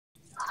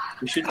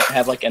We should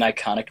have like an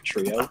iconic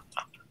trio.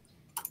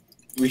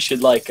 We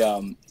should like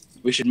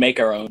we should make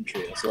our own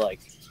trio. So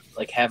like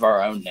have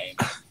our own name.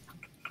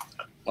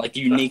 Like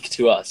unique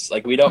to us.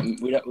 Like we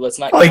don't let's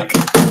not like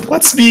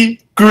let's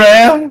be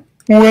Graham,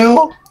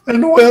 Will,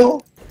 and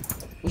Will.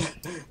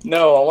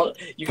 No,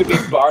 you could be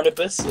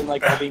Barnabas and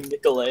like I'll be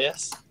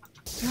Nicholas.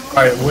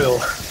 Alright, Will.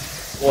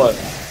 What?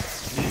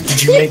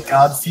 Did you make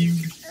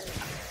Godfugue?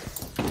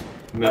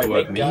 No,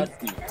 what, me?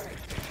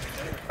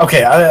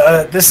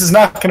 Okay, this is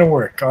not gonna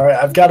work, alright?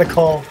 I've gotta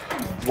call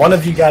one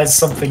of you guys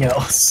something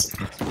else.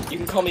 You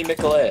can call me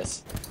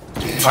Nicholas.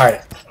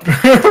 Alright.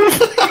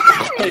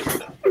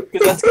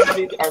 Because that's gonna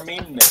be our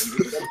meme name.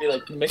 It's gonna be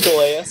like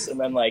Nicholas and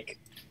then like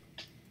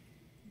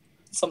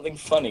something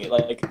funny,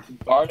 like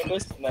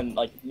Barnabas and then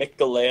like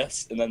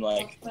Nicholas and then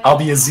like I'll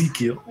be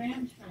Ezekiel.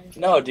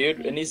 no,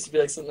 dude, it needs to be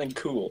like something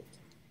cool.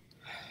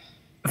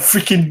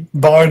 Freaking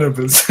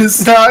Barnabas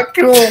is not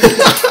cool.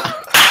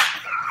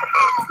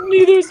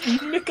 Neither's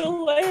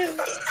Nicholas.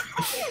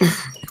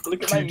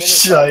 Look at my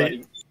minutes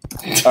Shite.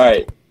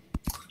 already.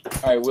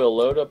 Alright, Will,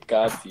 load up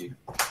Godfugue.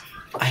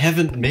 I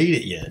haven't made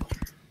it yet.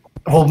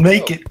 We'll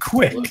make it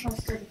quick.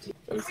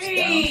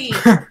 Hey!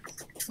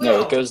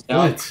 No, it goes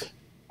down. What?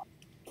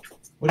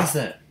 What is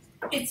that?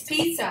 It's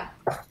pizza.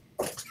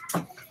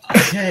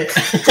 Okay.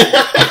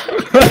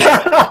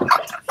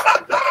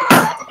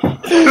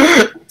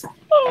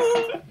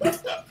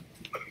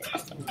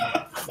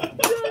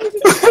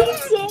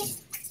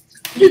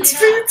 It's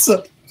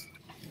pizza.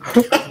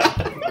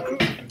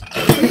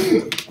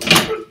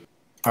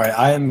 Alright,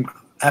 I am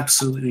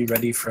absolutely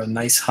ready for a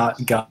nice hot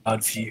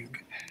Godfugue.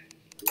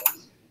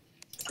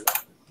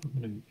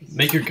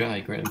 Make your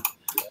guy, Graham.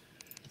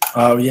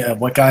 Oh yeah,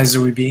 what guys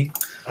are we being?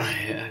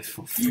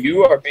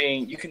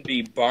 You can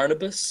be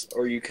Barnabas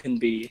or you can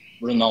be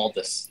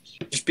Ronaldus.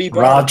 Just be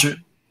Barnabas.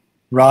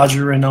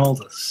 Roger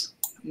Ronaldus.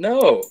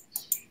 No.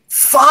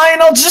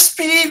 Fine, I'll just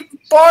be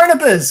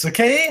Barnabas,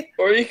 okay?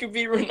 Or you could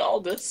be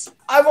Ronaldus.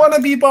 I want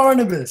to be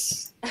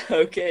Barnabas.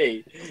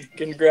 Okay.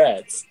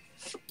 Congrats.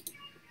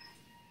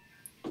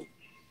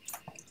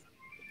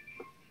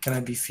 Can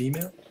I be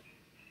female?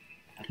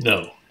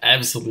 No,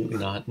 absolutely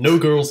not. No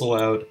girls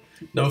allowed.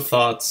 No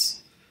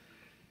thoughts.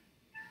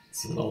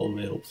 It's an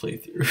all-male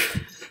playthrough.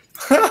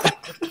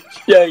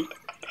 Yay.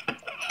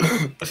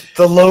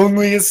 The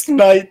loneliest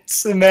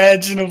nights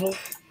imaginable.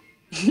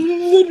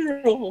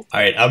 Literal.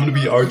 Alright, I'm gonna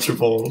be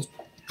Archibald.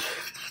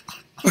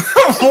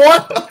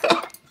 What?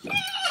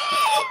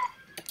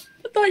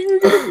 I thought you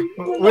were gonna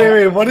be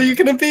Wait, what are you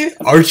gonna be?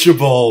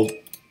 Archibald!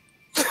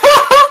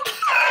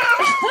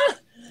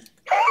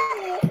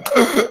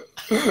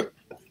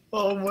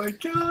 Oh my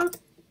god.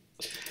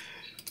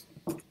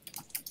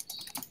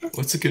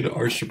 What's a good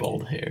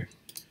Archibald hair?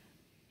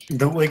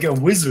 Like a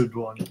wizard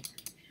one.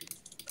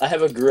 I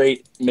have a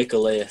great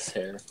Nicholas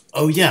hair.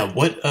 Oh yeah,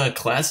 what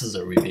classes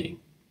are we being?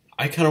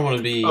 I kind of want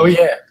to be... Oh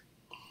yeah.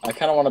 I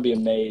kind of want to be a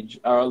mage.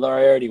 Although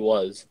I already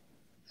was.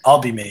 I'll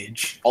be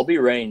mage. I'll be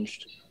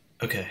ranged.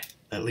 Okay,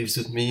 that leaves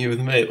with me with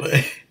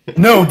melee.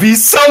 No, be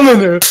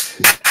summoner!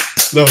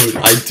 No,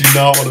 I do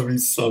not want to be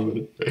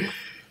summoner.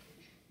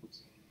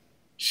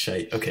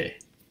 Shite, okay.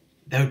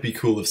 That would be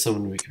cool if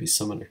someone could be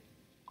summoner.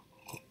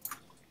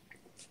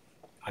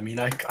 I mean,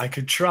 I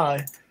could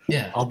try.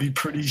 Yeah. I'll be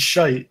pretty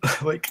shite.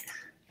 Like...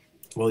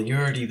 Well, you're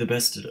already the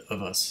best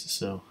of us,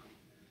 so...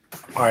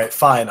 Alright,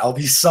 fine. I'll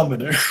be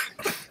summoner.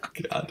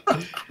 God.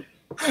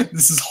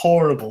 This is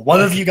horrible.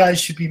 One of you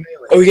guys should be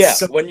melee. Oh yeah,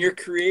 So when you're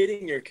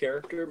creating your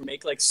character,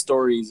 make like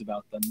stories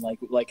about them,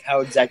 like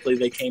how exactly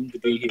they came to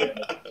be here.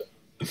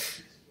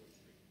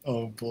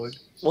 oh boy.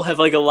 We'll have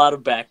like a lot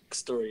of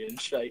backstory and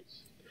shite.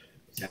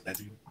 Yeah, I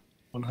do.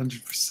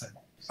 100%.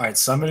 Alright,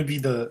 so I'm gonna be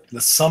the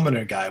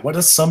summoner guy. What do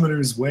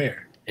summoners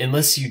wear?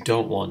 Unless you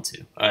don't want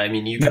to. I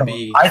mean, you could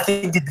be... I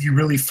think it'd be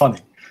really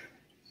funny.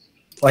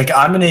 Like,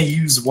 I'm gonna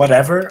use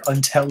whatever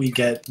until we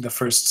get the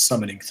first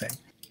summoning thing.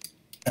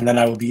 And then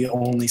I will be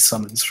only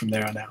summons from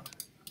there on out.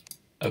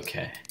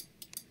 Okay.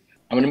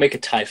 I'm gonna make a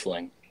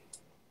tiefling.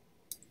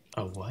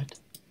 A what?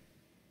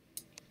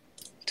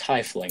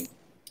 Tiefling.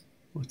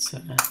 What's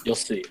that? You'll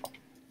see.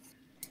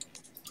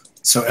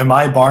 So am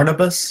I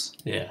Barnabas?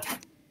 Yeah.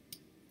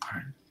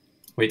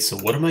 Wait, so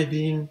what am I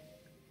being?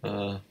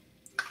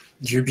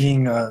 You're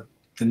being the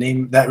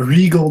name, that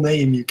regal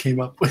name you came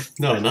up with.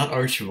 No, not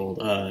Archibald.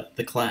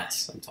 The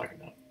class I'm talking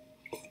about.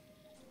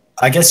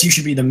 I guess you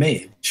should be the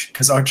mage,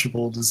 because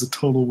Archibald is a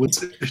total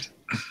wizard.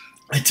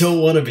 I don't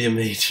want to be a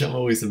mage. I'm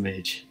always a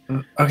mage.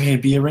 Okay,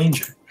 be a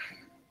ranger.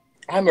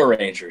 I'm a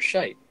ranger.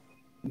 Shite.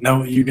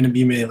 No, you're gonna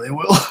be melee,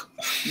 Will.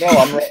 No,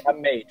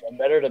 I'm mage. I'm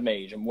better at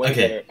mage. I'm way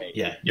better Okay, at mage.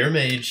 yeah, you're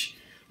mage.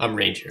 I'm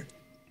ranger.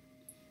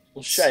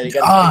 Well, shite. You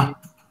gotta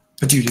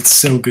But dude, it's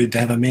so good to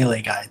have a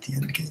melee guy at the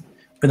end game.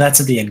 But that's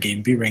at the end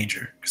game. Be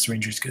ranger, because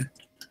ranger's good.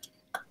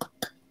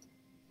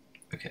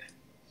 Okay,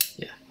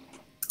 yeah.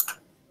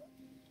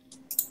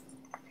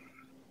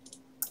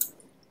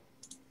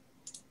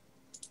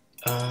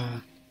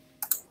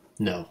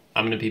 No,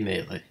 I'm gonna be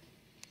melee.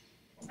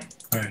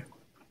 Alright.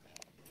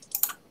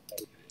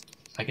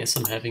 I guess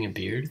I'm having a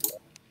beard.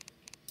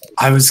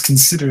 I was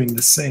considering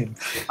the same.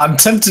 I'm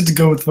tempted to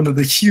go with one of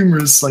the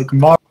humorous, like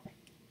Mario.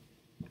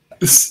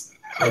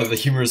 One of the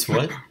humorous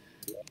what?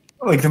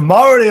 Like the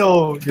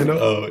Mario, you know?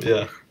 Oh,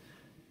 yeah.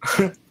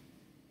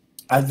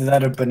 Either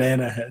that or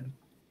Banana Head.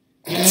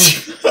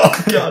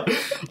 Oh, God.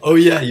 Oh,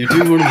 yeah, you're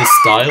doing one of the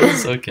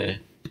styles? Okay.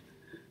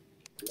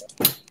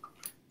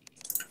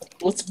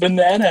 What's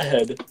Banana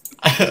Head?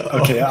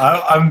 Okay,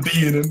 I'm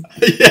being him.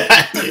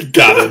 Yeah, you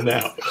got it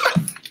now.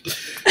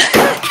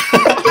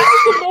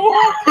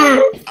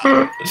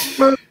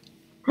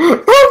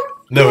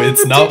 No,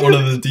 it's not one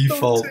of the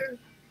default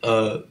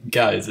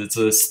guys. It's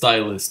a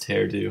stylist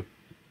hairdo.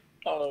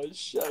 Oh,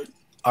 shit.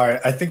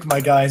 Alright, I think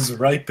my guy's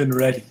ripe and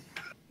ready.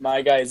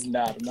 My guy's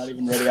not. I'm not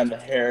even ready on the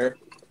hair.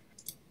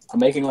 I'm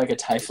making like a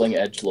tiefling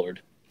edgelord.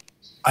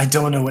 I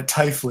don't know what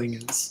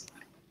Tiefling is.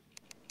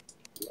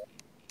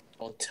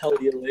 I'll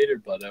tell you later,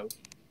 buddo.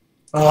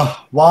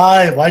 Oh,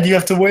 why? Why do you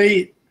have to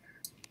wait?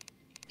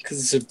 Because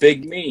it's a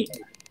big me.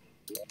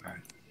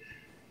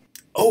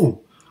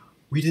 Oh,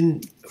 we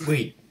didn't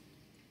wait.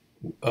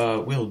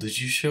 Will, did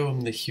you show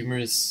him the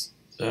humorous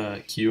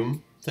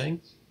Cume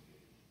thing?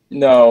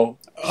 No.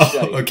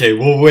 Oh, okay,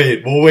 we'll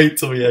wait. We'll wait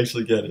till we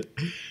actually get it.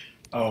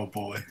 Oh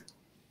boy.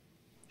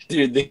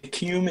 Dude, the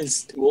cume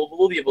is...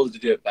 We'll be able to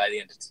do it by the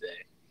end of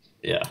today.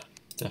 Yeah, I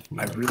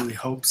definitely. really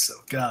hope so.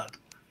 God.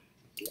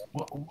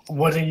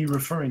 What are you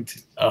referring to?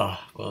 Oh,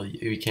 well,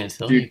 we can't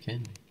tell Dude. you,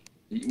 can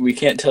we? We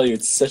can't tell you.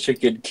 It's such a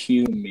good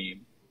cume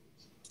meme.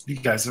 You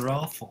guys are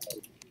awful.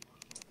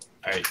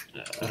 Alright,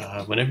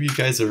 whenever you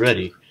guys are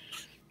ready.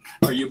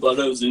 Are you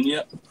buddos in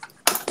yet?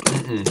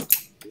 Mm-mm.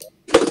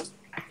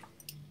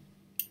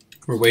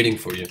 We're waiting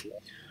for you.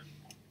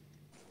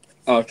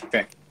 Oh,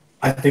 okay.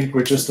 I think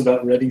we're just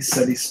about ready,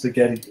 Seti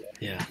Spaghetti.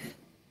 Yeah.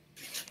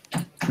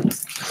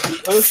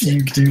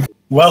 Fugue, dude.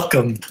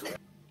 Welcome,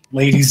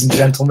 ladies and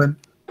gentlemen,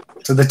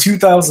 to the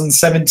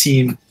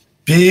 2017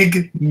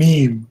 Big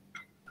Meme.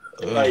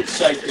 Alright,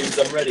 shite dudes,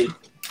 I'm ready.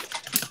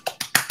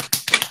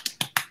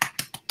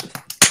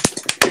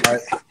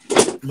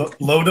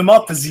 Alright. Load him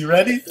up. Is he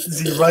ready? Is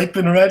he ripe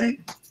and ready?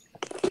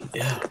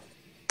 Yeah.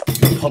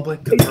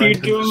 Public.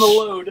 Dude, give him the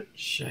load.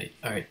 Shite.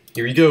 Alright,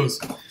 here he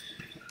goes.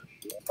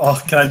 Oh,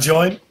 can I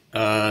join?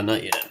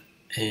 Not yet.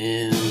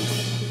 And...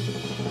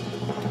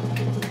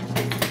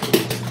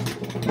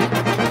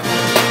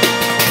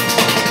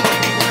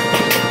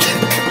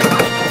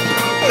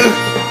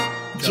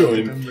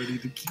 Join. I'm ready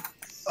to keep...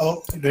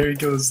 Oh, there he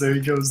goes. There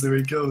he goes. There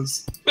he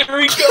goes.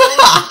 There he goes!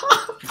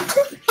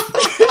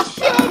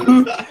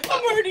 I'm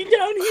already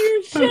down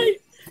here,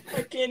 shite!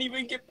 I can't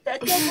even get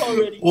back up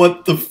already.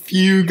 What the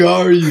fugue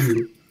are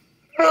you?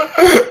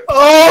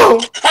 Oh!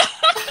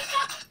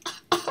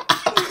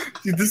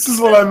 Dude, this is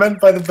what I meant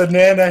by the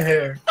banana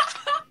hair.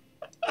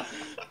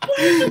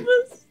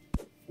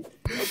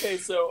 Okay,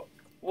 so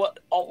what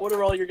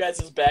are all your guys'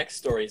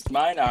 backstories?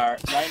 Mine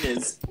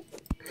is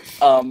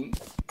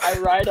I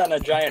ride on a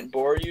giant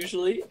boar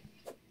usually,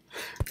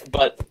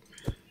 but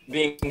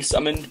being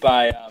summoned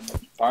by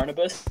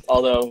Barnabas,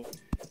 although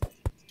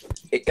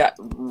it got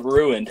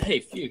ruined. Hey,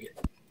 Fugue.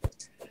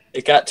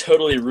 It got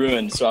totally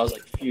ruined, so I was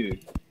like,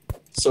 Fugue.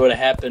 So what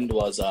happened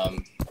was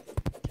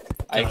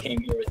I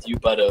came here with you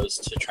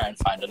buddos to try and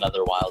find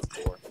another wild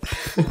boar.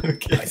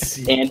 Okay. I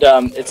see. And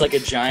it's like a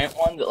giant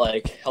one that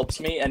like helps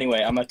me.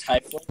 Anyway, I'm a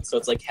tiefling, so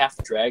it's like half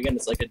dragon.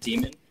 It's like a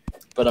demon,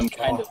 but I'm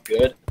kind of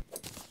good.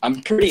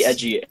 I'm pretty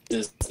edgy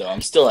though.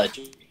 I'm still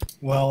edgy.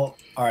 Well,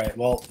 alright,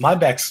 well, my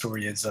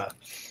backstory is,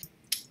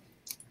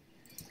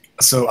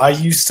 so I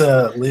used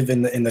to live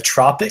in the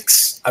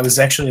tropics. I was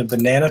actually a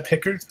banana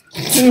picker.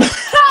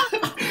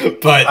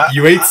 But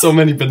you ate so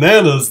many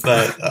bananas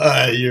that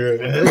your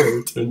hair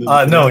turned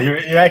into No,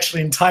 you're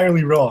actually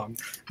entirely wrong.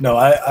 No,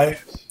 I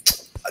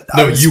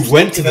No, was you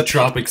went to the thinking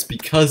tropics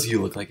because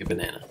you look like a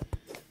banana.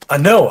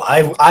 no,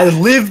 I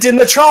lived in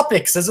the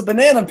tropics as a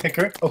banana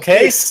picker.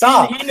 Okay,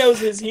 stop. He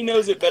knows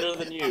it better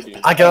than you, dude.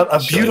 I got a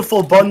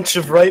beautiful bunch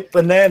of ripe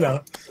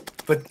banana,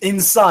 but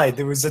inside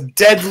there was a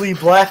deadly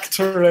black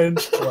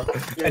tarantula,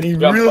 and he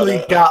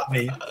really got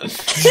me.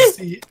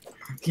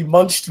 He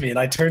munched me, and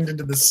I turned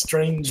into this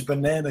strange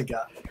banana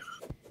guy.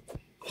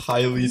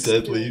 Highly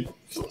deadly.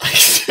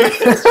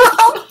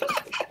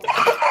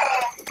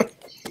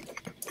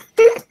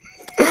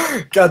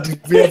 God,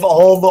 dude, we have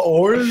all the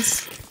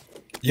ores?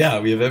 Yeah,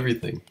 we have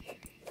everything.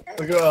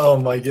 Oh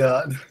my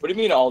god. What do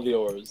you mean all the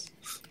ores?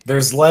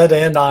 There's lead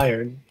and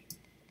iron.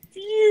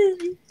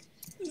 Phew.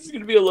 This is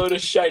gonna be a load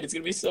of shite. It's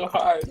gonna be so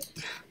hard.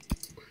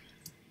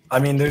 I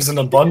mean, there's an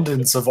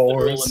abundance of Roll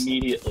ores.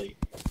 immediately.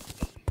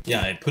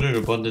 Yeah, I put an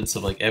abundance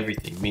of like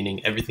everything,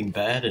 meaning everything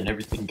bad and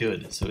everything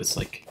good. So it's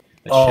like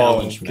a Oh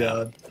challenge map.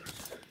 god.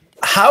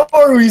 How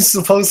are we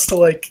supposed to,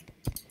 like,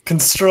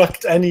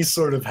 construct any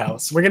sort of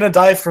house? We're gonna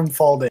die from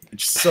fall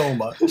damage so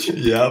much.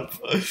 Yep.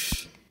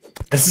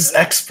 This is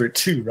expert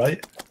too,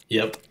 right?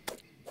 Yep.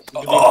 It's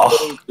gonna be Oh.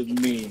 loads of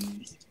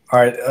memes.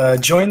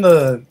 Alright, join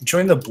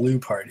the blue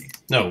party.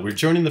 No, we're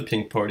joining the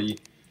pink party.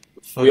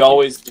 Fuck We you.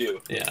 always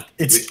do. Yeah.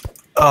 It's...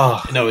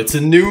 Oh. No, it's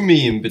a new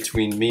meme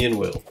between me and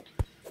Will.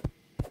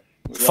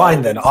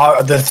 Fine then.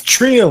 The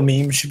trio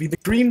meme should be the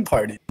green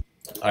party.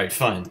 Alright,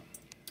 fine.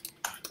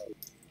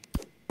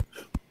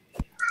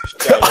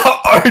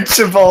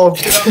 Archibald.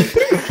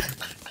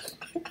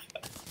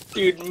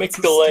 Dude,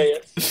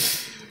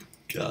 Mixgalea.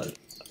 God.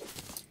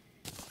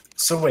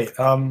 So wait,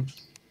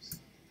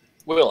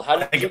 Will, how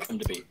did you come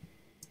to be?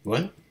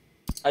 What?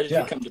 How did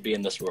you come to be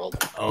in this world?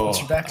 Oh, what's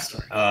your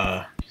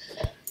backstory?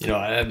 you know,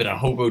 I've been a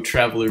hobo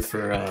traveler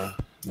for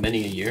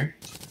many a year.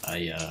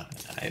 I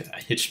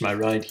hitched my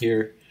ride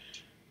here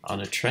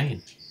on a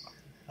train.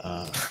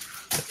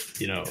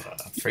 You know,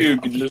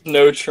 Dude, there's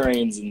no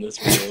trains in this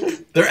world.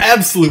 There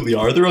absolutely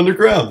are. They're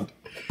underground.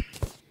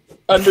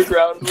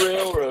 Underground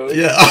Railroad.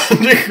 Yeah,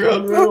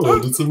 underground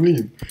railroad. It's a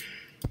meme.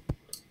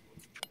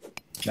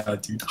 No,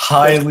 dude.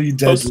 Highly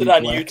deadly. Post it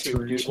on black YouTube,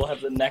 tarantula. dude. We'll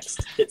have the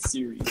next hit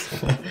series.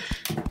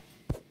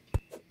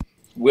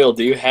 Will,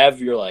 do you have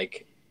your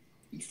like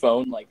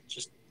phone like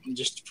just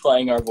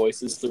playing our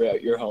voices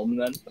throughout your home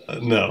then?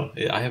 No,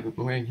 I haven't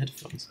been wearing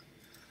headphones.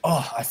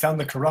 Oh, I found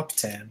the corrupt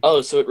tan.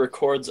 Oh, so it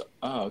records.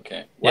 Oh,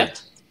 okay.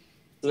 What?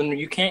 Yeah. Then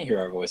you can't hear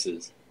our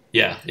voices.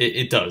 Yeah,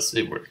 it does.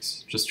 It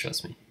works. Just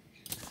trust me.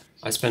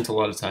 I spent a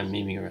lot of time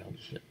memeing around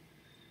with it.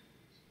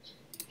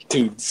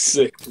 Dude,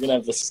 sick. We're gonna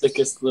have the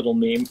sickest little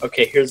meme.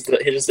 Okay, here's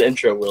the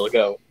intro. Will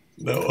go.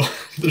 No,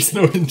 there's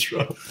no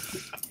intro.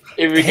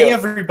 Here we Hey go.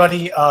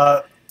 everybody,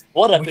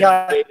 What up, we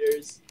got-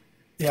 invaders?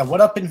 yeah, what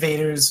up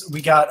invaders?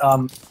 We got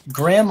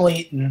Graham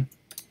Layton,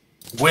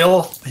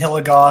 Will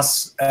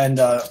Hilligoss, and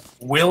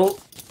Will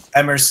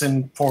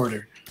Emerson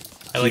Porter.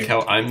 I like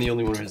how I'm the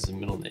only one who has a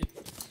middle name.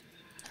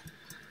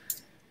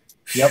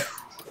 Yep.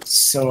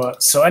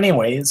 So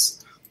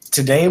anyways,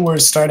 today we're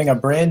starting a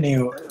brand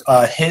new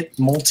hit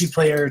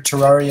multiplayer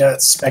Terraria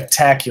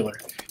spectacular.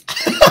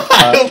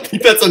 I don't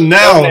think that's a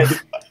noun.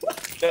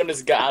 Known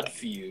as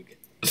Godfugue.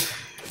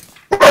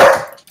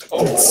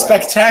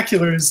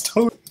 Spectacular is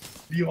totally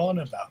what you on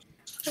about.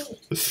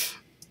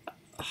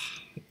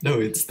 No,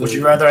 it's the... Would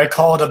you rather I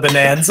call it a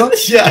bonanza?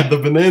 Yeah, the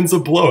Bonanza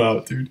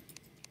blowout, dude.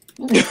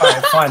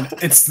 Alright, fine.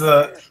 It's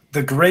the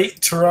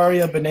Great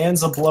Terraria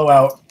Bonanza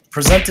Blowout,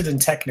 presented in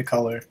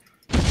Technicolor.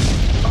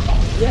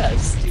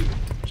 Yes, dude.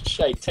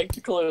 Shite.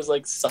 Technicolor is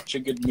like such a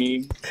good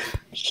meme.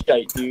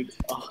 Shite, dude.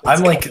 Oh, it's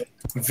I'm like coming.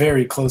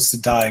 very close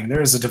to dying.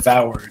 There is a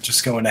devourer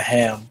just going to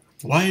ham.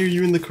 Why are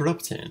you in the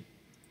corrupt tan?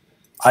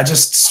 I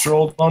just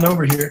strolled on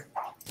over here.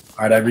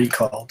 Alright, I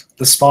recalled.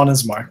 The spawn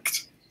is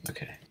marked.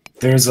 Okay.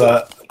 There's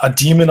a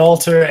demon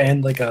altar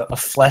and like a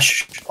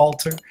flesh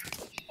altar.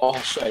 Oh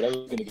shite! I was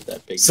gonna get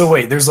that big. So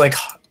wait, there's like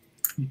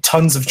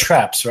tons of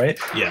traps, right?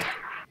 Yeah.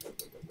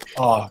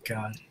 Oh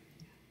god.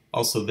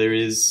 Also, there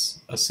is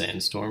a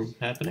sandstorm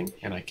happening,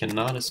 and I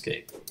cannot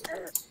escape.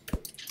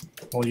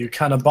 Well, you're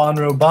kind of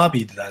Bonro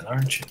Bobby then,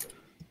 aren't you?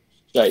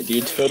 Shite,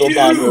 dude. Total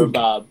Bonro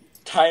Bob.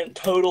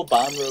 Total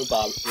Bonro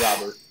Bob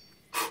Robert.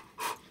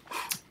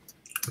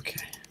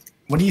 Okay.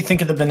 What do you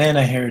think of the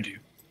banana hairdo?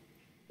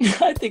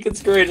 I think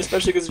it's great,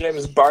 especially because your name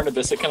is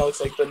Barnabas. It kind of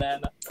looks like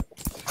banana.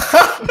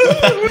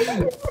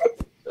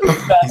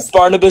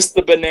 Barnabas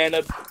the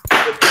banana.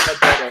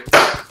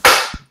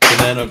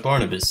 Banana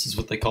Barnabas is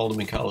what they called him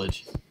in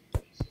college.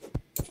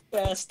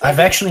 Fast. I've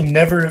actually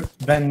never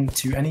been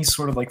to any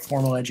sort of like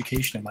formal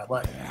education in my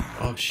life.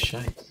 Oh,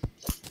 shite.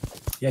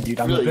 Yeah, dude,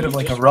 I'm Really, a bit of you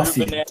like a just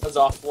ruffian. grew bananas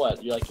off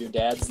what? You're like your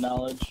dad's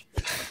knowledge?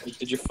 Like,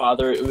 did your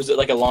father? Was it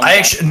like a long?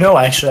 I didn't know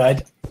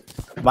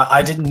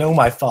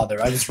my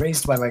father. I was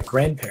raised by my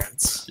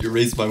grandparents. You're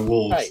raised by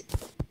wolves. Right.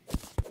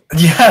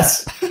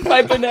 Yes,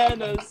 My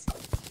bananas.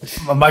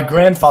 my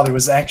grandfather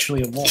was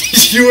actually a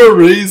wolf. You were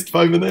raised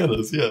by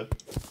bananas, yeah.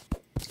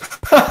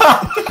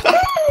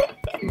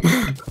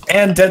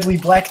 And deadly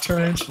black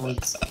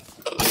tarantulas.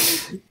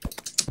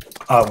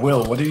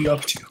 Will, what are you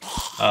up to?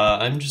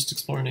 I'm just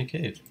exploring a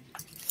cave.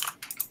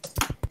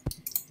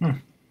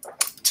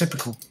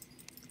 Typical.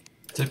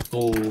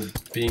 Typical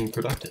being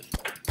productive.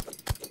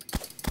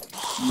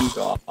 You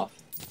go off.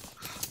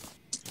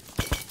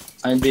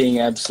 I'm being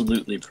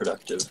absolutely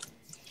productive.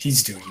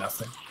 He's doing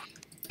nothing.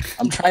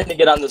 I'm trying to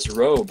get on this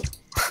robe.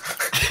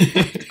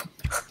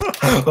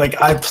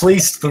 Like, I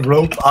placed the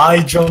rope,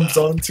 I jumped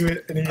onto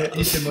it, and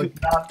he can,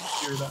 like, not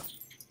figure it out.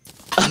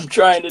 I'm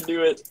trying to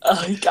do it.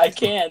 I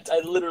can't. I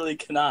literally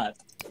cannot.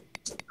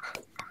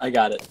 I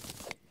got it.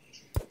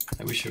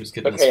 I wish I was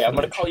getting Okay, this I'm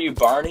gonna footage. call you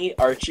Barney,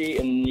 Archie,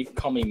 and you can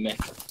call me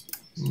Mick.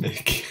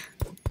 Nick.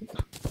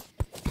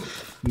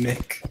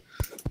 Nick.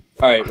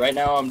 Alright, right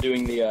now I'm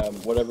doing the,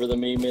 whatever the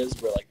meme is,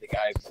 where, like, the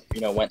guy,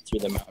 you know, went through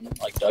the mountain,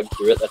 like, dug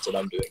through it. That's what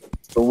I'm doing.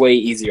 For way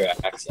easier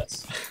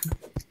access.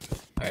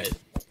 Alright,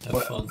 have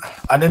What? fun.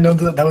 I didn't know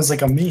that was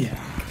like a me.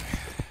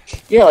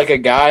 Yeah, like a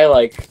guy,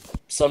 like,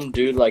 some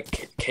dude,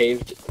 like,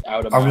 caved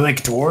out a Are we mountain.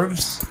 like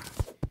dwarves?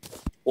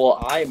 Well,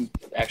 I'm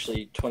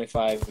actually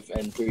 25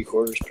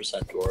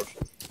 3/4% dwarf.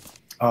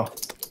 Oh.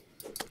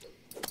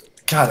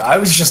 God, I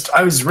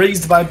was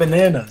raised by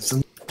bananas.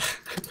 And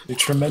they're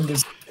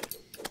tremendous.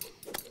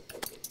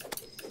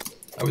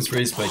 I was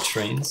raised by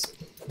trains.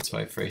 That's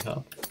why I freight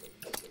hop.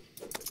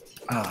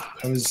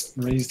 I was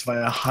raised by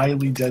a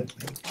highly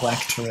deadly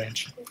black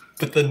tarantula.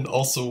 But then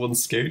also one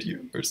scared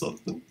you or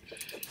something.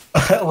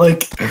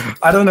 Like,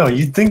 I don't know.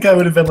 You'd think I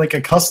would have been like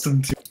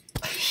accustomed to,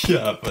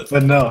 Yeah, but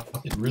no.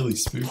 it really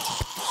spooked.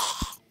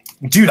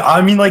 Dude,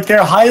 I mean, like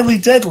they're highly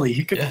deadly.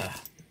 He could. Yeah.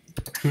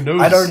 Who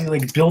knows? I'd already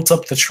like built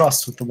up the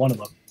trust with the one of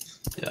them.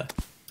 Yeah.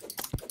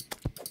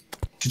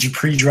 Did you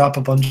pre-drop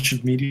a bunch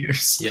of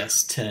meteors?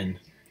 Yes, 10.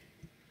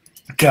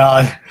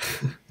 God.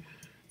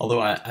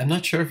 Although I'm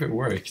not sure if it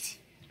worked.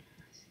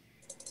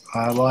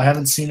 Well, I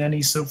haven't seen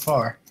any so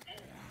far.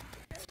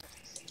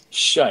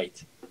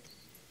 Shite.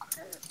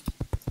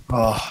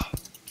 Oh, There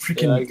I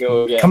freaking!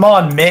 go again. Come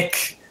on,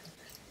 Mick.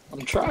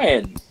 I'm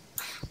trying.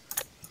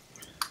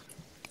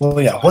 Well,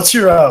 yeah. What's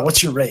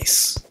your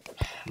race?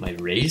 My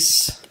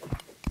race?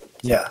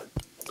 Yeah.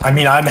 I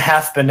mean, I'm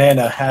half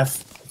banana,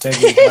 half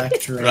deadly black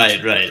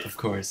tarantula. Right, of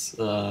course.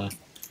 Will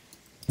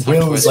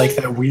was like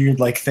that weird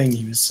like thing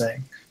he was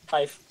saying.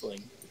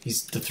 Tiefling.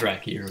 He's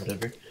Dothraki or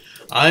whatever.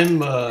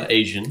 I'm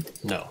Asian.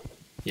 No.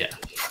 Yeah.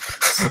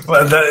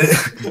 Well,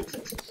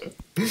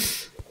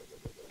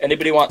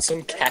 Anybody want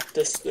some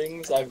cactus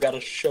things? I've got a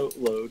shoat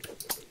load.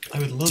 I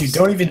would love dude,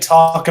 some. don't even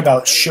talk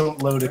about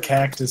shoat load of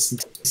cactus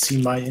until you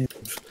see my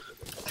inv.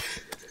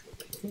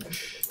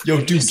 Yo,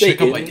 you dude, say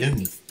check out my in?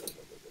 inv.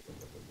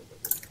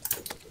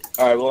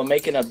 Alright, well, I'm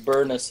making a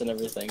burnus and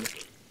everything.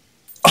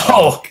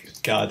 Oh,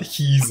 God,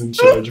 he's in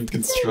charge of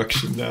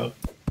construction now.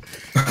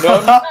 No,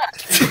 I'm not.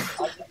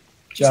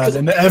 God,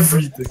 and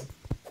everything.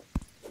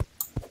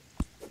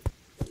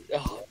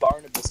 Oh,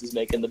 Barnabas is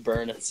making the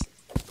burnus.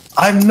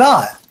 I'm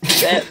not.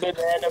 That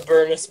banana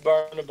burnus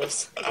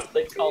Barnabas. That's what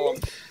they call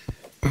him.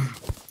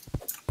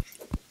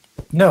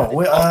 No,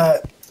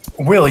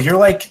 Will,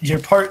 you're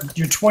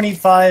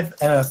 25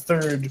 and a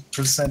third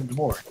percent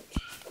dwarf.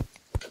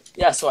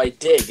 Yeah, so I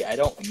dig. I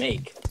don't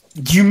make.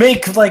 You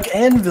make like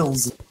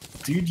anvils,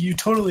 dude. You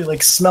totally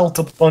like smelt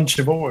a bunch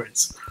of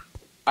ores.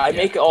 I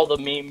make all the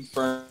meme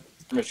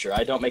furniture.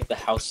 I don't make the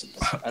houses.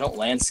 I don't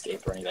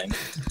landscape or anything.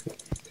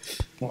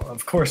 Well,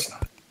 of course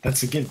not.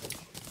 That's a given.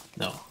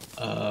 No.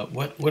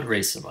 What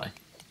race am I?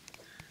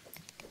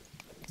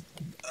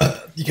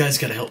 You guys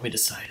gotta help me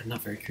decide. I'm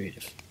not very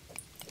creative.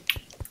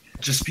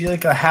 Just be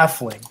like a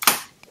halfling.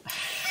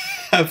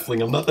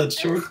 Halfling, I'm not that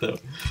short though.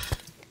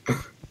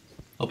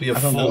 I'll be a I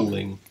don't know.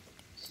 fulling.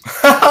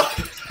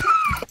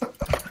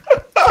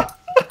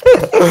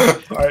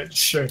 Alright,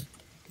 sure.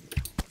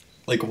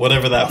 Like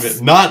whatever that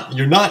means. Not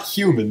you're not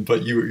human,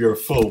 but you're a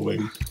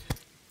fulling.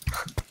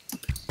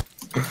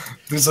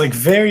 There's like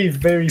very,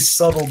 very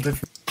subtle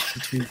difference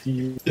between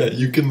you. Yeah,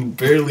 you can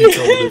barely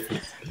tell the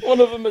difference. One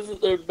of them is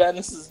that their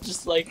Venice is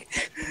just like.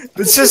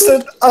 It's just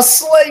a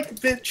slight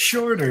bit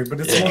shorter, but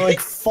it's Yeah. more like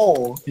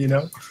full, you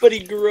know? But he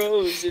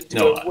grows into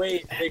No, a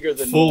way bigger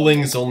than.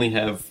 Fullings only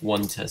have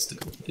one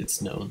testicle.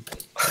 It's known.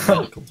 in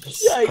medical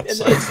Shite, and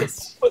then it's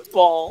science. a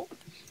football.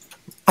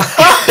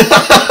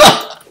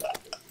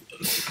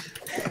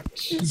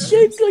 It's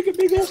shaped like a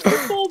big old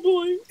football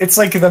boy. It's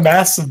like the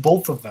mass of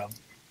both of them.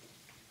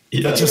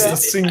 Yeah, just a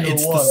single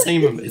it's one. the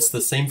same. It's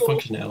the same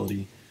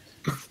functionality.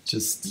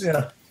 Just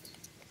Yeah.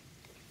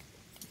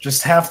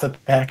 Just half the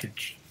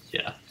package.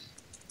 yeah.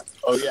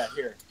 Oh yeah,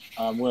 here.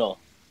 Will.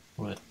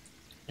 What?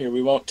 Here,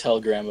 we won't tell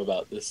Graham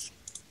about this.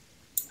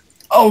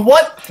 Oh,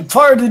 what?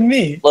 Pardon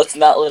me. Let's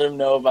not let him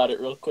know about it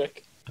real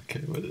quick.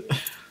 Okay. What?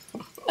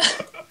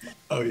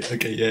 Oh yeah.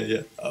 Okay.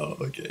 Yeah. Oh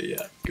okay.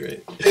 Yeah.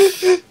 Great.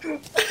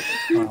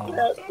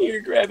 Oh, Here,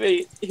 grab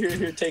 8.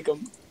 Here, take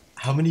them.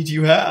 How many do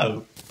you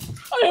have?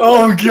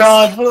 oh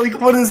God!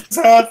 What is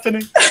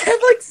happening? I have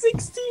like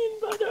 16,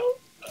 but no.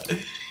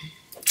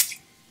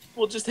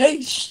 Well, just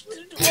hey,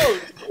 whoa,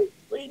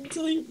 wait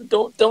until you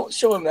don't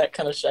show him that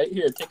kind of shite.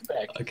 Here, take it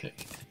back. Okay.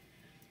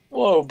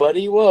 Whoa,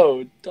 buddy,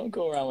 whoa! Don't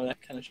go around with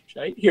that kind of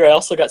shite. Here, I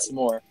also got some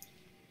more.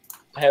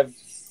 I have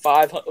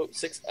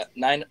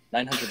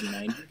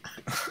 990.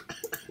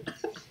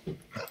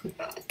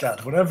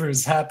 God, whatever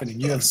is happening,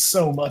 you have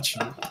so much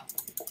of it.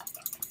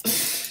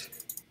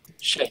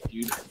 Shit,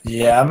 dude.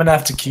 Yeah, I'm gonna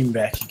have to key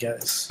back, you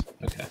guys.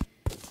 Okay.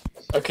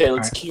 Okay,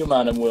 let's Alright. cume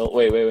on him, Will.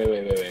 Wait.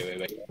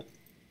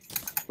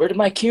 Where did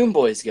my cume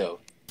boys go?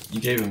 You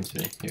gave them to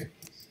me. Here.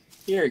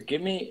 Here,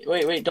 give me.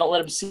 Wait, don't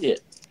let him see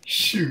it.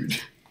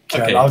 Shoot.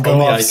 God, Okay. I'll go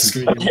only off I can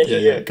screen. see.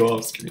 Yeah. Go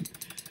off screen.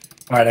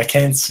 All right, I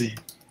can't see.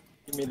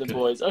 Give me the Okay.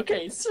 boys.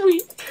 Okay,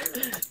 sweet.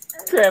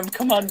 Graham,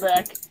 come on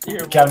back.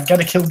 Here,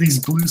 Gotta kill these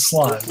blue we'll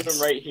slimes. put him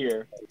right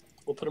here.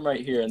 We'll put him right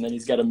here, and then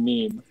he's got a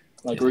meme.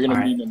 Like, we're gonna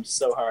Alright. meme him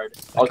so hard.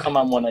 I'll Okay. come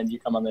on one end, you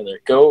come on the other.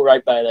 Go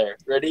right by there.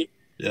 Ready?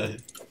 Yeah.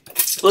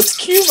 Let's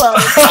cue on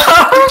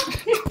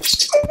him.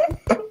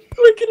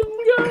 Look at him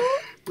go.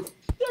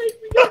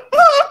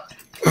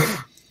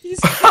 He's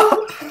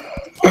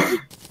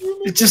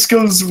It just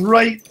goes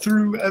right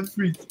through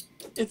everything.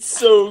 It's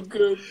so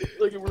good.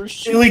 Like, we're It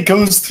shooting. really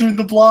goes through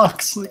the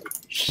blocks. Like,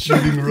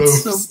 Shooting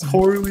it's ropes. so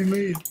poorly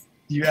made.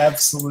 You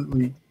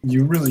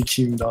really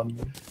tuned on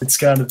me. It's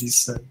gotta be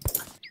said.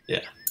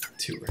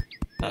 Tour,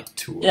 not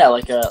tour. Yeah,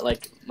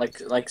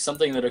 like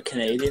something that a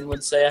Canadian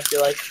would say. I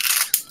feel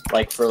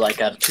like for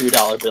like a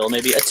 $2 bill,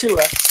 maybe a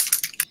tour.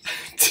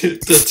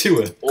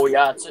 Tatua. Oh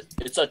yeah,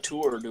 it's a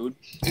tour, dude.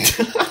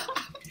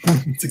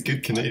 It's a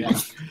good Canadian.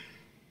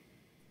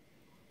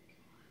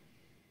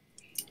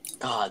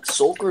 God,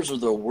 sulkers are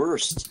the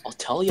worst. I'll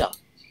tell ya.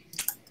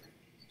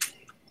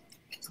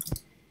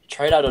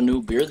 Tried out a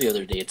new beer the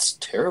other day. It's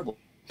terrible.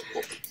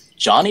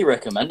 Johnny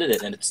recommended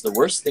it, and it's the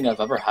worst thing I've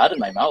ever had in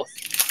my mouth.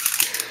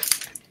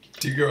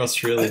 Do your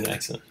Australian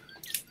accent.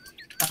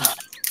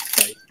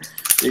 Like,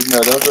 no,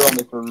 those are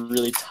only for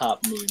really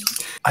top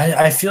memes.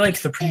 I feel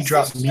like the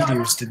pre-drop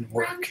meteors didn't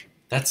work.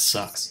 That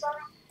sucks.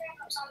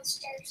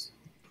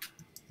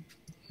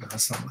 No,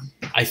 that's not one.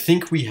 I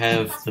think we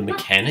have the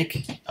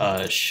mechanic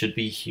should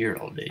be here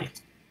already.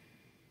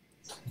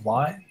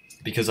 Why?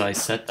 Because I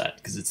said that,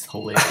 because it's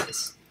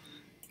hilarious.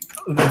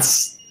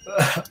 That's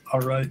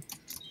alright.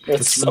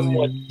 That's really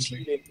somewhat amazing.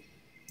 cheating.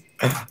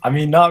 I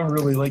mean, not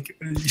really. Like,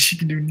 she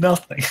can do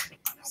nothing.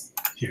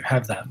 Here,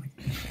 have that.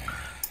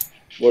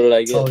 What did I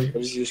That's get? all What you-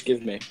 did you just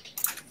give me?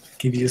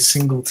 Give you a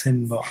single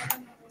tin bar,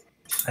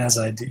 as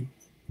I do.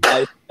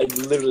 I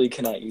literally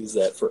cannot use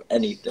that for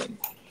anything.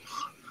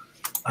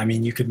 I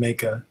mean, you could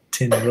make a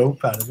tin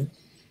rope out of it.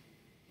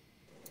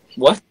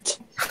 What?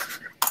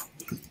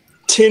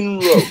 Tin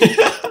rope.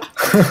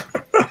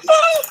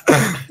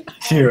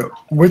 Here,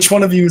 which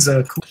one of you is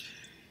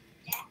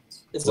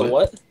Is a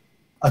what?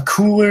 a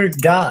cooler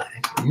guy?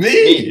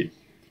 Me!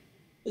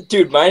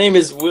 Dude, my name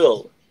is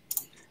Will.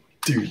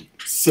 Dude,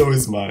 so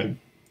is mine.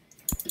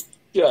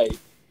 Guy.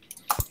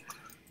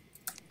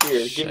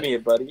 Here, Shit. give me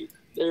it, buddy.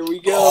 There we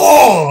go.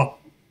 Oh!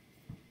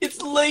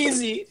 It's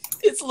lazy.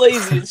 It's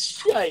lazy as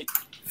shite.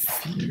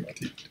 Fuck,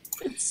 dude.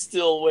 It's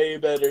still way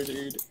better,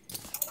 dude.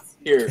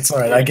 Here. It's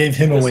alright, I gave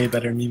him a way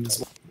better meme as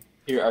well.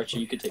 Here, Archie,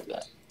 you can take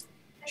that.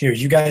 Here,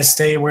 you guys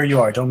stay where you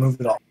are. Don't move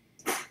at all.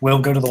 We'll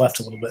go to the left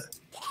a little bit.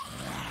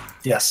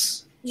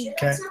 Yes.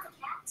 Okay.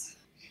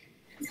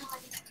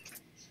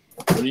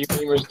 What are you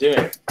gamers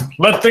doing?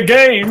 Let the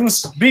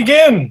games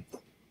begin!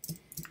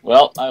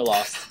 Well, I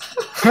lost.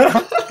 You can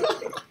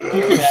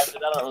have it.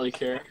 I don't really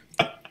care.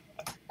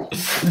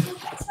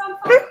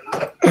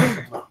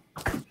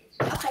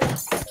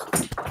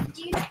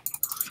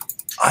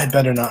 I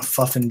better not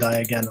fucking die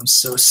again. I'm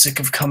so sick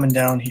of coming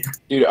down here.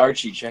 Dude,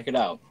 Archie, check it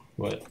out.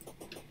 What?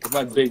 Look at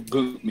my big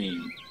boot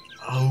meme.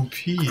 OP.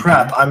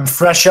 Crap, I'm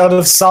fresh out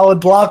of solid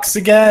blocks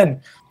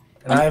again.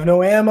 And I have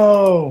no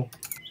ammo.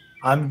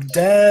 I'm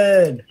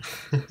dead.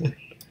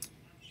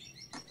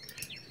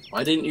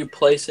 Why didn't you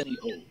place any?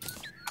 Oh.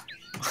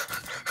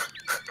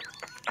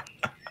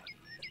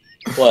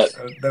 What?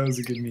 That was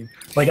a good meme.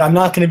 Like, I'm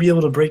not going to be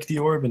able to break the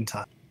orb in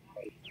time.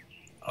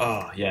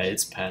 Oh, yeah,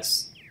 it's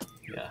past.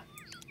 Yeah.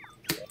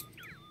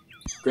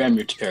 Graham,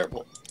 you're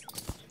terrible.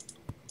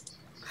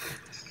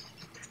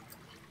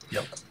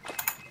 Yep.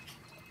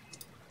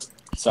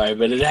 Sorry,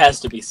 but it has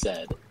to be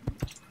said.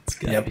 It's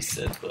gotta Yep. be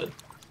said, bud.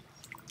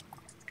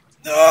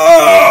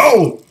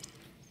 No!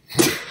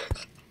 That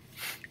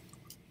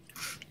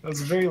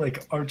was a very,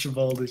 like,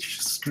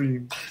 Archibaldish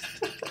scream.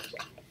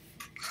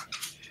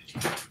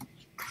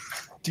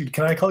 Dude,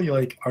 can I call you,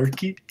 like,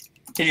 Archie?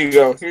 Here you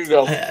go. Here you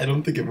go. I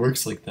don't think it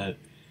works like that.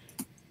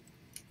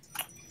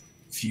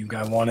 If you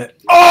guys want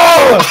it.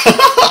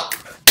 Oh!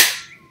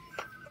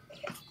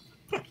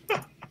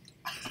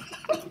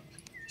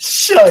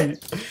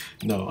 Shite!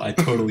 No, I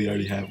totally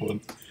already have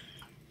one.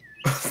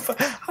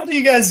 How do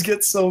you guys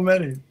get so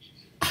many?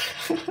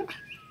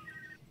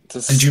 To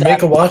Did you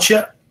make a watch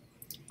yet?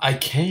 I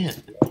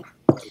can.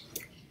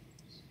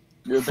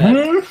 You're bad.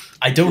 Hmm?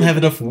 I don't have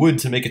enough wood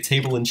to make a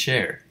table and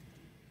chair.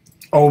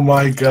 Oh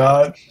my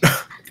god.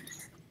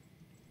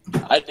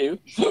 I do.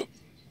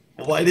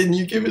 Why didn't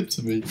you give it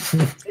to me?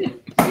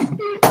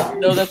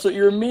 No, that's what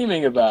you were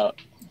memeing about.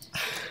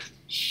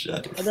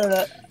 Shut I up. don't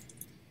know.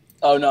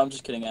 Oh no, I'm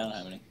just kidding. I don't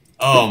have any.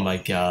 Oh my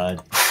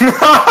god.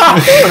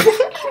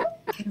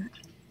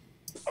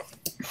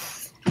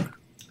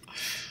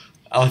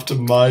 I'll have to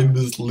mine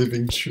this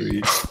living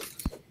tree.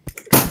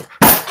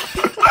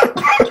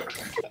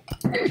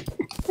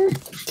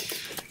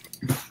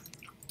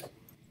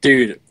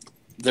 Dude,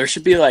 there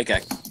should be like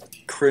a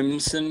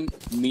crimson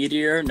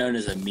meteor known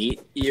as a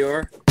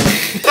meteor.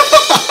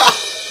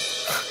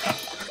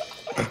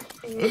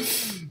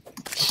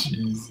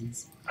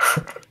 Jesus.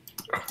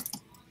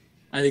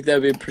 I think that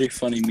would be a pretty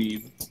funny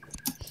meme.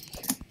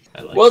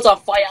 I like World's on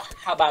fire.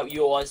 How about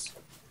yours?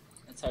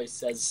 That's how he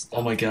says stuff.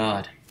 Oh my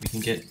god. We can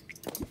get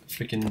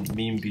freaking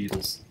meme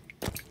beetles.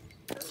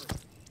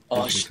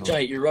 Oh, That's what we call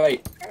shit, you're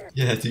right.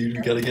 Yeah, dude,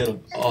 we gotta get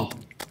them. Oh,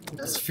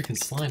 these freaking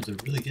slimes are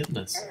really getting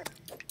us.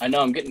 I know,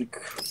 I'm getting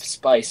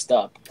spiced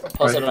up.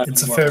 Plus, I don't Right, have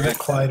it's a any more fair bit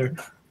access. quieter.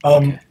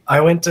 Okay.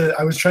 I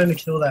was trying to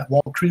kill that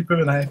wall creeper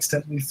and I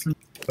accidentally threw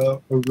a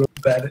rope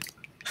at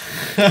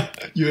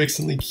it. You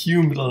accidentally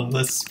cumed on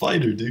that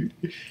spider, dude.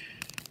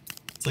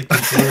 It's like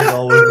they did it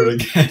all over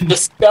again.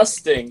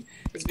 Disgusting.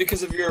 It's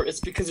because of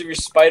your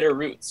spider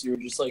roots. You were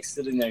just like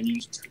sitting there and you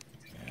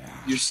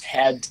just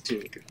had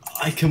to.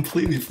 I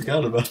completely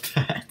forgot about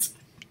that.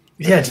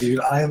 Yeah, dude,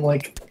 I am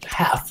like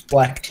half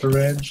black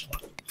tarantula.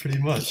 Pretty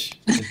much.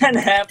 And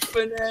half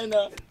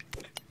banana.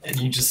 And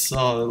you just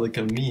saw like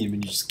a meme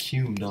and you just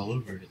cumed all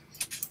over it.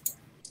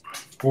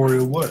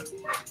 Boreal what?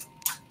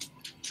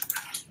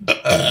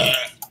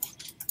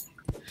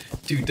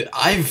 Dude,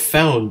 I've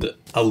found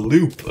a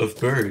loop of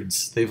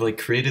birds. They've like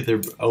created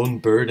their own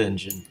bird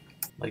engine.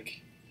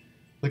 Like,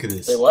 look at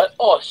this. Say what?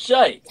 Oh,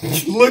 shite.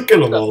 Look at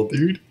them all,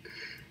 dude.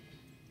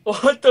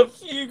 What the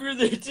fuck are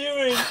they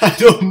doing? I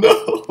don't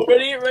know.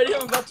 Ready?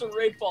 I'm about to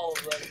rape all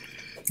of them.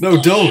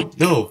 No, don't.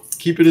 No.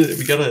 Keep it in.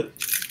 We gotta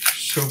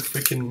show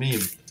freaking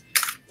meme.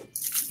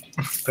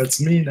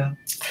 That's me now.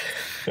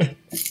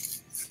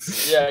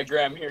 Yeah,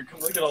 Graham, here, come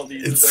look at all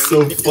these. It's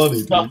so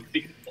funny,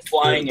 dude.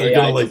 Flying They're AI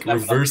gonna like does not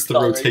reverse the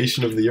accelerate.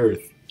 rotation of the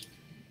Earth.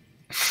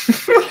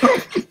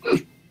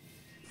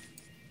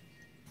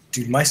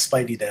 Dude, my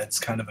Spidey dad's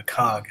kind of a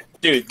cog.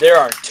 Dude, there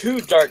are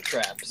 2 dart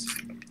traps.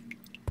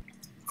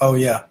 Oh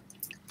yeah,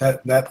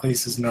 that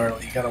place is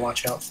gnarly. You gotta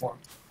watch out for him.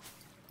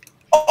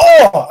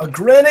 Oh, a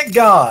granite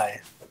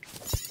guy.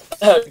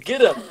 Get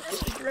him.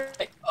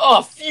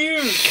 Oh,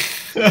 fuse.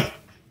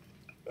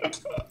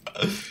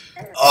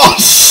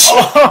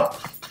 Oh,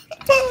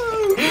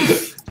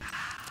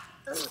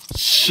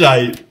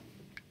 shite.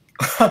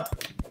 You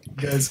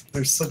guys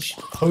are such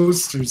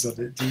posters of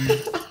it,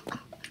 dude.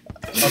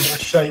 How much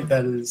shite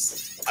that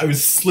is. I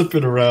was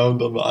slipping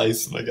around on the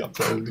ice and I got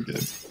burned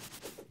again.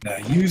 Now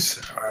you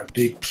sir, are a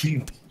big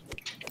cube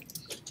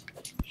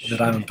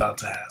that I'm about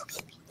to have.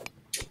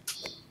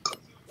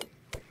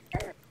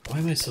 Why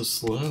am I so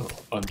slow?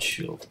 I'm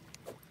chill.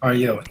 Alright,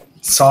 yo,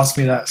 sauce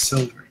me that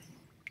silver.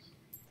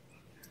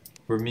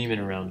 We're memeing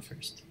around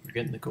first. We're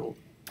getting the gold.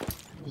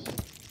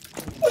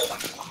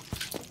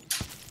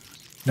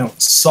 No,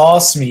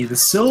 sauce me the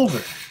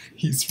silver.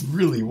 He's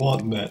really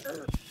wanting that.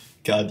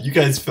 God, you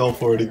guys fell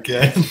for it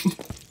again.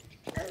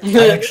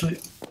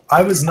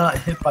 I was not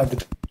hit by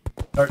the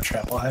dart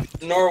trap.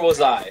 Nor was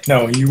I.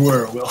 No, you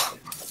were, Will.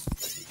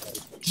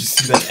 Did you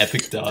see that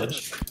epic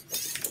dodge?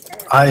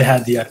 I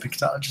had the epic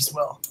dodge as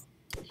well.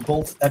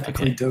 Both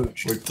epically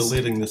dodged. We're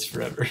deleting this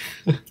forever.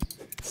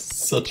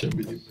 Such a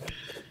meme.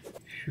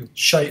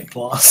 Shite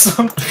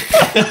blossom.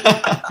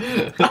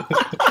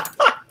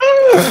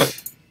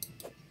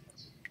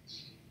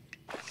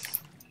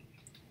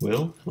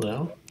 Will,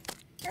 hello?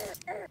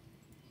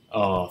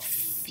 Oh,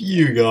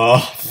 fugue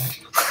off.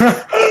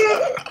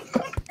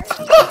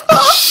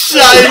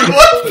 Shite,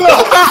 what the?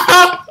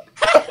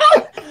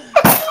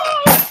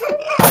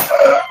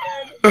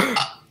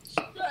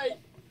 Right.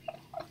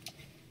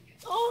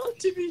 Oh,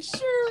 to be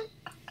sure.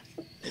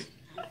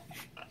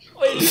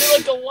 Wait, is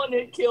it like a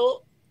 1-hit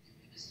kill?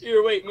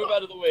 Here, wait, move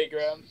out of the way,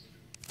 Graham.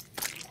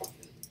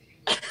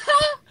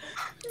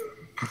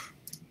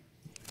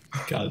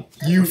 God,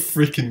 you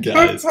freaking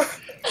guys.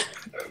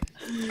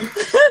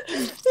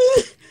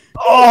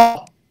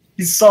 Oh,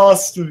 he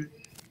sauced me.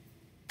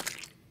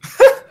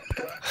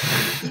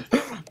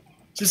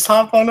 Just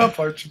hop on up,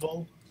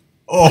 Archibald.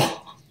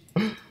 Oh.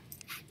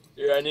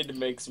 Here, I need to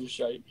make some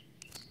shite.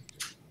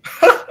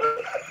 I'm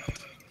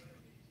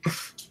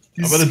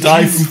gonna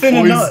die from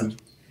poison.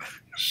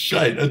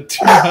 Shite, a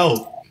 2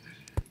 health.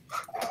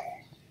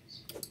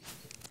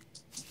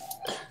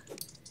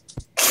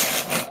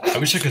 I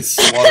wish I could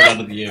swat it out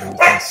of the air with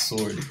my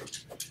sword.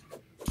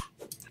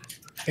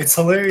 It's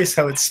hilarious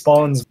how it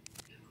spawns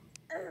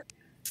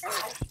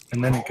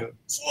and then it goes.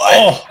 What?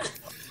 Oh!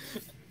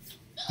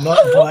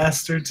 Nut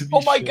blaster to be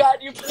Oh my sure. god,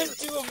 you put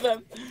 2 of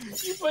them!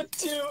 You put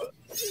 2!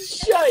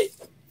 Shite!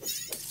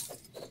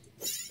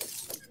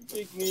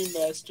 Big meme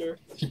master.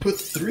 He put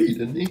 3,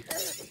 didn't he?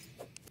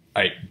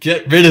 Alright,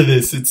 get rid of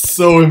this. It's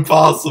so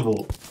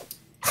impossible.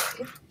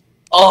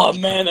 Oh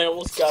man, I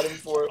almost got him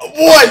for it.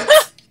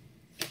 What?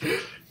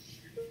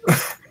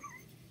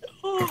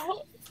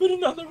 Oh, put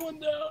another one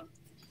down.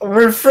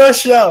 We're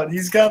fresh out.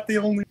 He's got the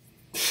only.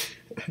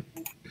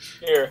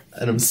 Here.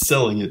 And I'm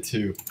selling it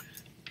too.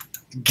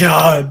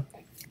 God.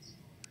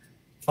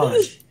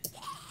 Fine.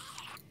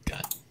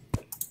 God.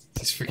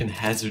 These freaking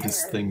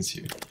hazardous things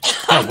here.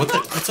 God,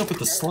 what's up with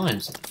the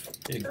slimes?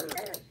 Big.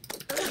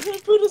 I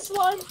put a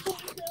slime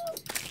point down.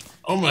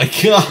 Oh my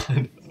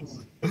god!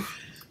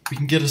 We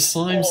can get a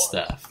slime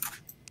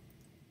staff.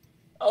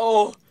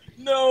 Oh,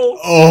 no.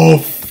 Oh,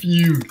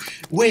 phew.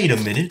 Wait a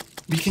minute.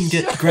 We can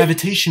get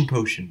gravitation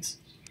potions.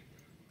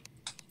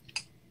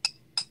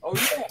 Oh,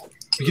 yeah.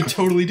 We can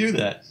totally do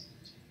that.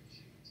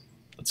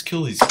 Let's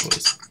kill these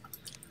boys.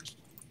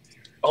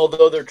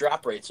 Although their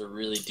drop rates are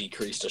really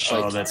decreased to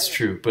shite. Oh, that's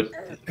true, but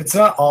It's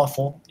not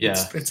awful. Yeah.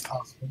 It's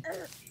possible.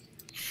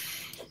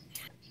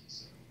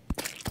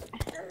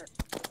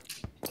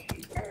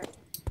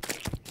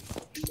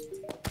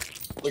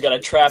 Look at, I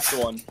trapped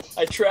one.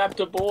 I trapped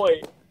a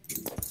boy.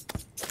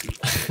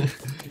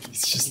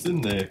 he's just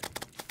in there.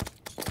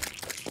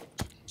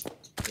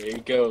 There he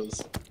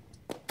goes.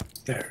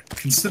 There.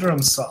 Consider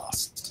him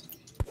sauced.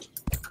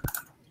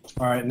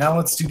 Alright, now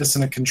let's do this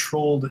in a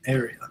controlled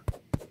area.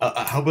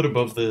 How about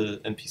above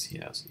the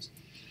NPC houses?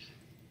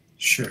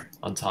 Sure.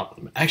 On top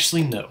of them?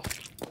 Actually, no.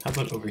 How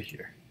about over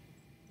here?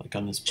 Like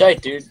on this...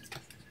 Shite, dude.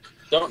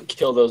 Don't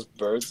kill those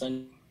birds.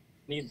 I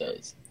need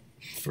those.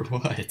 For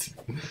what?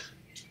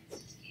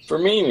 For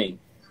memeing.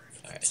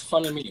 Alright. It's a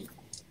funny meme.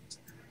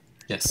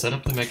 Yeah, set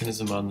up the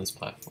mechanism on this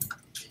platform.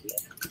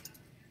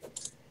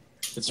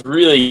 It's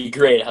really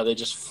great how they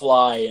just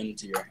fly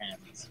into your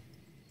hands.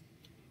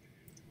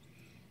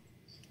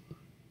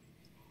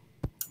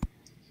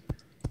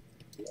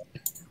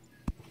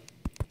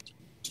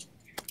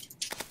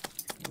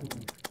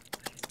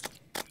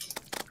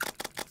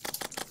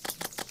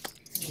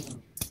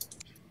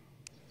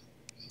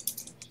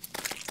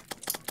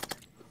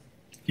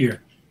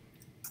 Here.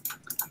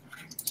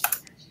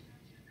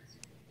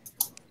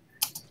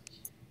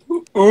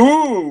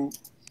 Ooh!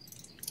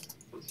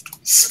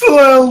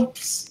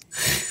 Spelps!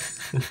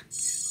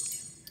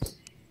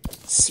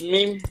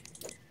 Smim.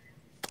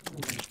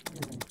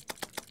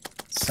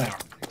 Sour.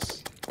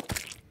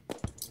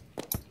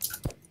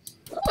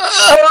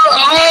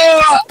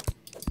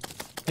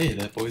 Hey,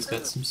 that boy's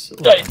got some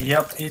silver. Right.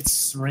 Yep,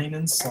 it's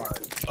raining slime.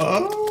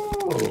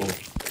 Oh!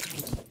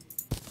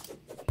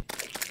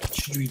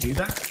 Should we do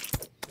that?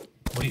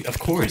 What do you, of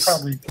course.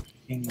 Probably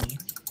being mean.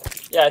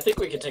 Yeah, I think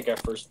we could take our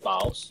first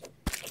bows.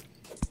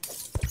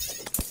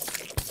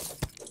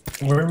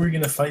 Where are we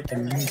gonna fight the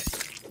mute?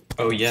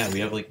 Oh yeah, we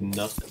have like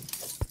nothing.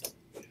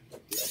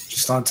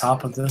 Just on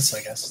top of this,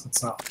 I guess.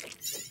 That's not.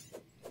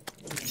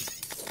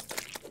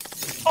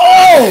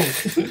 Oh!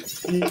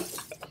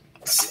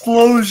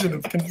 Explosion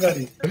of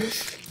confetti.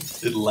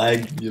 It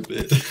lagged me a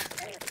bit.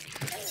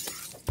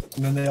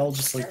 And then they all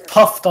just like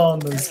puffed on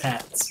those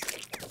hats.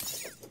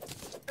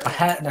 A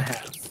hat and a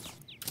half.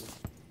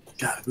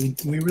 God,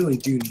 we really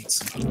do need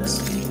some hooks.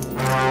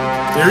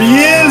 There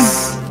he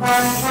is!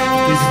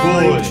 He's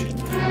boy.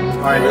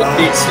 Alright,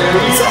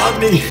 It's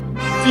on me.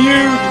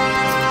 Feud!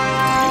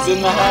 He's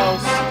in the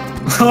house.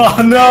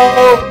 oh no!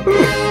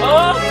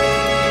 Ah!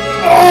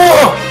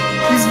 Oh!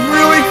 He's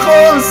really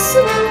close!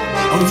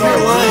 Oh, you're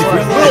alive.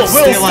 You're alive. Will,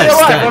 Stay alive.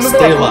 stay alive.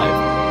 Stay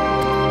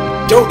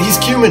alive. Don't. He's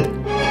cumin.